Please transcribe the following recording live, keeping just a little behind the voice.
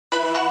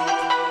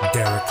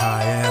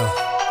Kyle,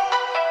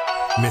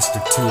 Mr.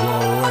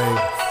 208.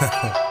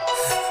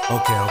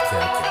 Okay.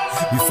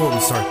 Before we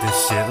start this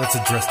shit, let's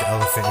address the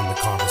elephant in the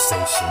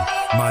conversation.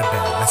 My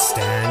bad, I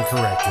stand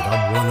corrected.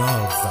 I'm one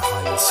of the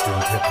highest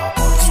streamed hip-hop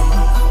artists from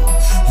Idaho.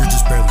 You're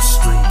just barely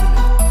streamed in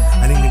it.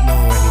 I didn't know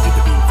I needed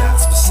to be that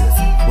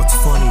specific. What's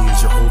funny is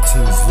your whole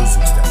team is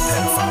losing to that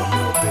pedophile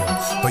male bill.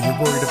 But you're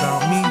worried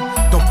about me?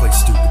 Don't play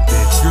stupid,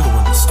 bitch. You're the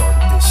one that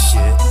started this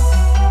shit.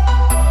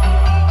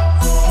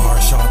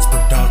 Shots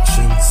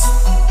Productions.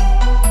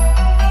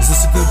 Is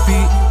this a good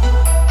beat?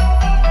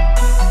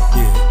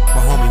 Yeah,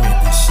 my homie made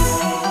this shit.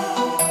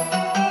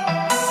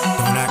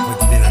 Don't act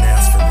like you didn't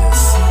ask for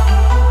this.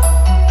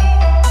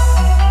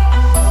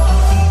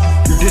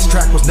 Your diss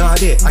track was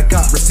not it. I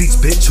got receipts,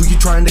 bitch. Who you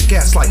trying to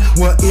gaslight?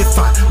 What if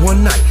I,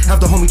 one night, have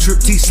the homie Trip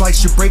T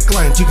slice your brake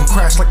lines? You can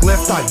crash like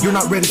left eye. You're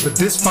not ready for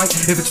this fight.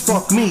 If it's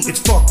fuck me,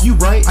 it's fuck you,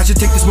 right? I should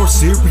take this more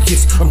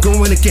serious. I'm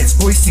going against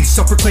Boise,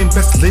 self-proclaimed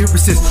best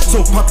lyricist.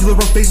 So popular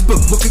on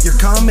Facebook, look at your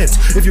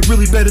comments. If you're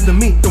really better than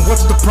me, then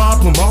what's the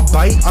problem? I'll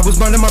bite. I was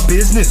minding my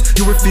business.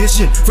 You were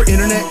fishing for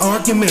internet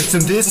arguments,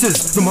 and this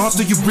is the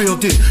monster you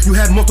reeled in. You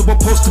had multiple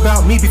posts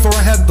about me before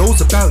I had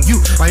those about you.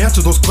 I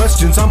answer those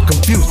questions, I'm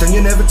confused, and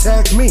you never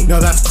tagged me. Now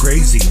that's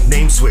crazy.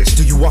 Name switch.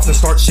 Do you often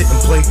start shit and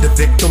play the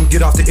victim?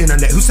 Get off the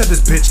internet. Who said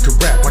this bitch could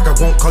rap? Like I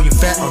won't call you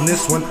fat on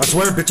this one. I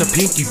swear, bitch, a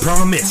pinky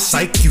promise.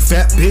 Psych, you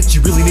fat bitch.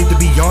 You really need to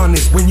be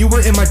honest. When you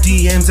were in my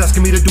DMs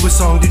asking me to do a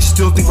song, did you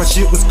still think my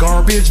shit was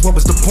garbage? What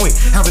was the point?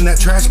 Having that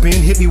trash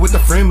bin hit me with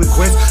a friend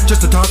request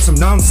just to talk some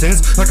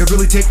nonsense. Like I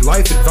really take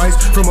life advice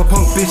from a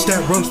punk bitch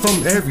that runs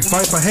from every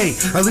fight. But hey,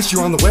 at least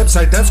you're on the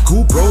website. That's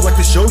cool, bro. Like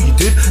the show you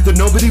did that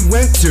nobody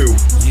went to.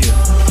 Yeah.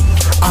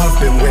 I've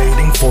been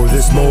waiting for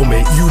this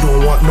moment. You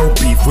don't want no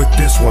beef with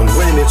this one.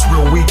 When it's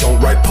real, we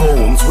don't write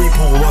poems. We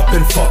pull up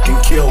and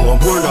fucking kill them.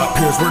 We're not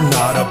peers, we're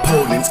not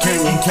opponents.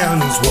 Canyon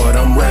County's what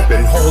I'm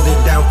reppin'. Hold it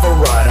down for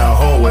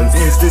Idahoans.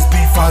 Is this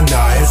beef?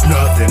 Nah, it's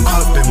nothing.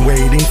 I've been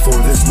waiting for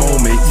this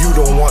moment. You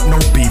don't want no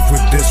beef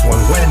with this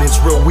one. When it's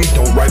real, we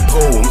don't write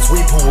poems.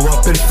 We pull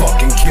up and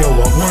fucking kill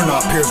them. We're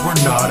not peers, we're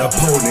not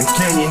opponents.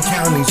 Canyon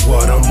County's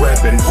what I'm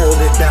reppin'. Hold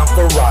it down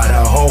for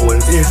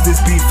Idahoans. Is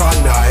this beef?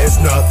 Nah, it's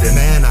nothing.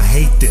 Man, I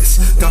hate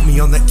this. Got me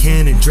on that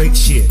Cannon Drake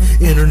shit.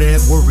 Internet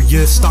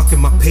warrior stalking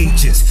my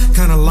pages,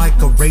 kinda like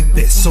a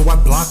rapist. So I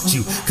blocked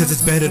you, cause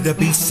it's better to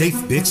be safe,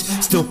 bitch.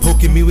 Still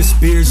poking me with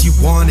spears, you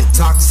want it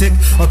toxic?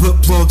 I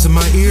put plugs in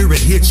my ear and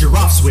hit your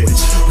off switch.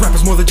 Rap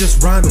is more than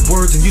just rhyming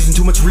words and using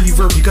too much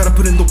reverb. You gotta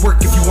put in the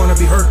work if you wanna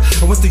be heard.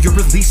 I went through your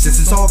releases,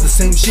 it's all the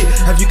same shit.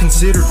 Have you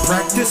considered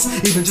practice?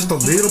 Even just a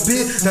little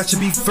bit? That should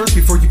be first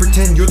before you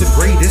pretend you're the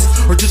greatest.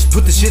 Or just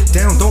put the shit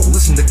down, don't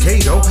listen to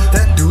Kato.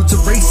 That dude's a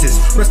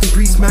racist. Rest in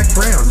peace, Mac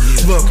Brown.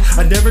 Look,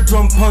 I never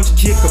drum punch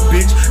kick a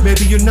bitch.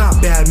 Maybe you're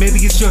not bad, maybe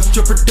it's just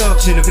your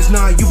production. If it's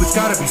not you, it's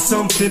gotta be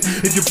something.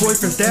 If your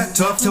boyfriend's that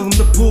tough, tell him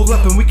to pull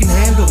up and we can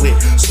handle it.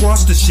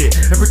 Squash the shit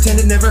and pretend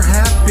it never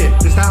happened.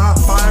 Is that hot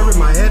fire in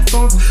my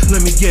headphones?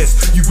 Let me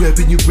guess, you red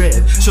and you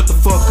red. Shut the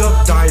fuck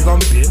up, dial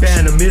on bitch.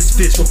 Ban of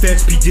misfits, go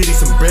fetch P. Diddy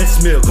some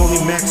breast milk. Only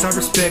Max, I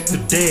respect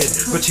the dead,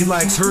 but she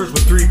likes hers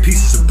with 3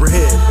 pieces of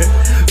bread.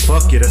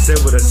 Fuck it, I said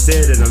what I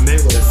said and I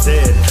meant what I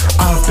said.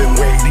 I've been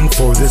waiting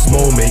for this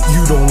moment.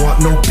 You don't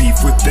want no beef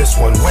with this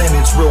one. When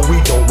it's real,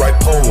 we don't write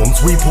poems.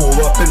 We pull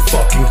up and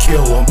fucking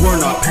kill them. We're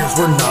not peers,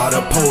 we're not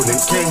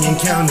opponents. Canyon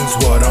County's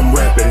what I'm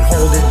reppin'.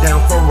 Hold it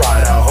down for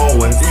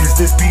Idahoans. Is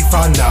this beef?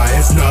 Nah,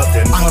 it's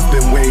nothing. I've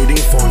been waiting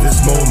for this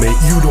moment.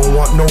 You don't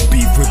want no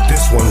beef with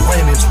this one.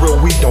 When it's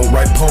real, we don't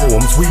write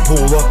poems. We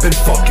pull up and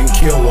fucking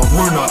kill them.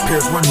 We're not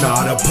peers, we're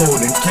not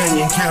opponents.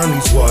 Canyon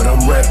County's what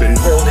I'm reppin'.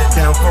 Hold it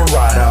down for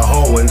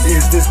Idahoans.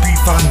 Is this beef?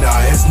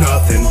 Nah, it's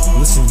nothing.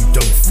 Listen, you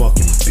dumb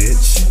fucking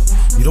bitch.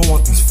 You don't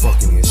want these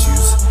fucking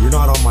issues. You're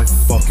not on my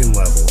fucking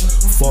level.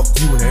 Fuck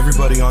you and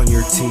everybody on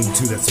your team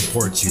too that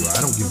supports you.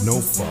 I don't give no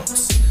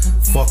fucks.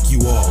 Fuck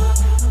you all.